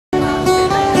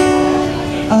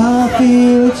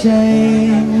feel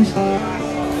change.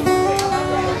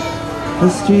 The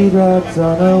street rats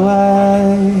on the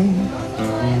way,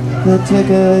 the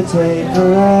ticker tape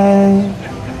parade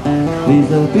leaves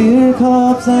the beer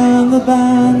cups and the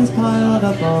bands piled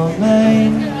up on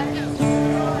Main.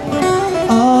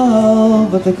 Oh,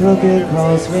 but the crooked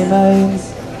cross remains.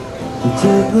 The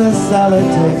toothless salad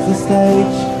takes the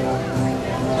stage.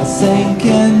 I sink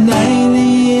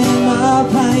inanely in my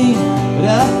pain, but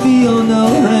I feel no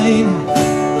rain.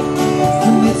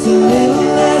 And it's a little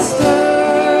less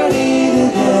dirty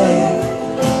today.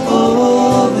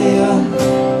 Oh dear,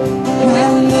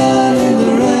 Hampden in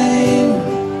the rain,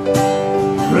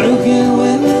 broken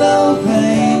window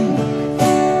pane.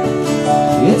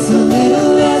 It's a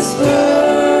little less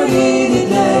dirty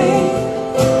today.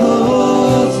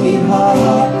 Oh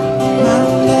sweetheart,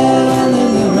 Hampden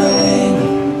in the rain,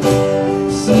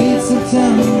 sweet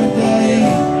September day.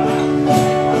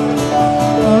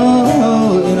 Oh,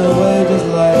 in a way just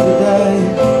like the day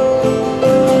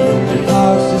it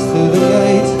parks just through the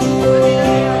gate,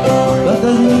 but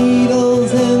the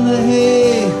needles in the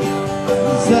hay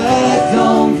that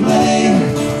don't play.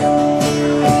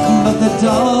 But the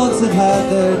dogs have had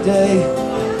their day.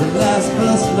 The last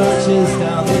bus lurches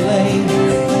down the lane.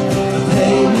 The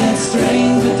pavement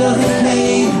strains but doesn't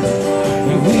cane,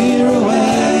 and we're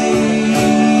away.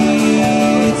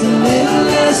 It's a little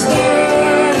less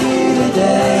dirty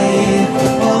today.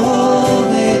 Oh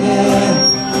baby,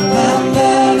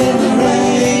 Hampden in the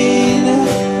rain,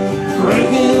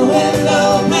 broken window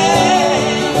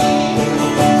pane.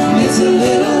 It's a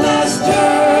little less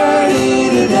dirty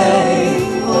today.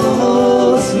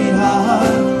 Oh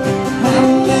sweetheart,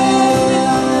 Hampden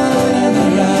in the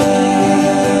rain.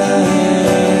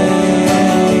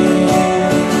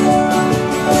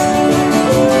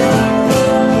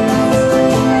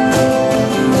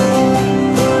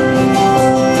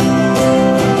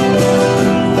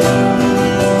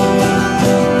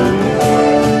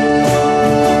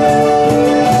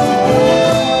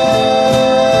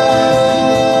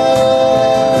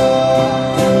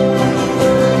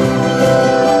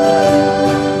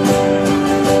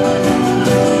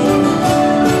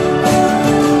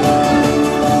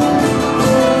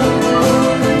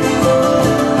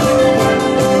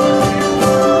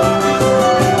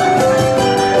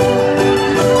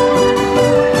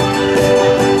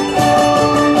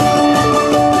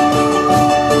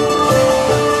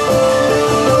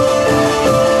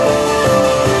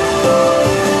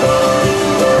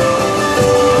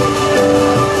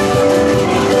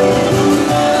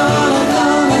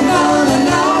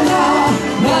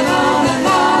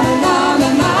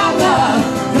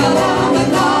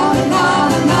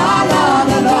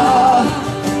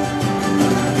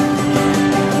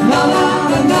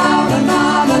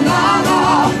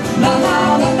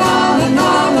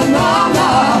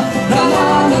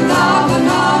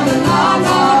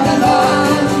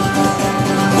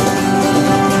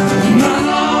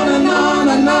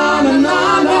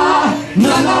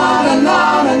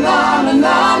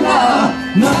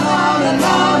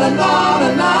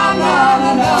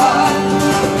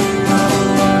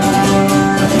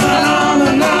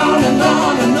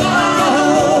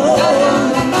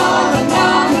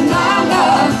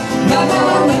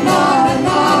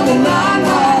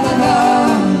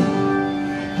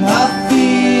 I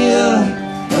feel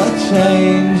a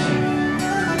change.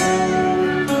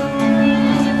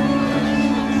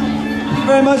 Thank you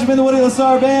very much. I've been the Woody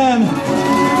Lissauer Band.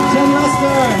 Jen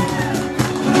Lester,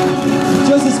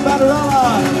 Joseph Spatarella,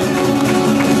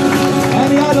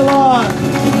 Annie Idolon,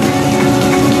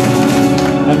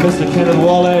 and Mr. Kenneth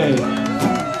Wale.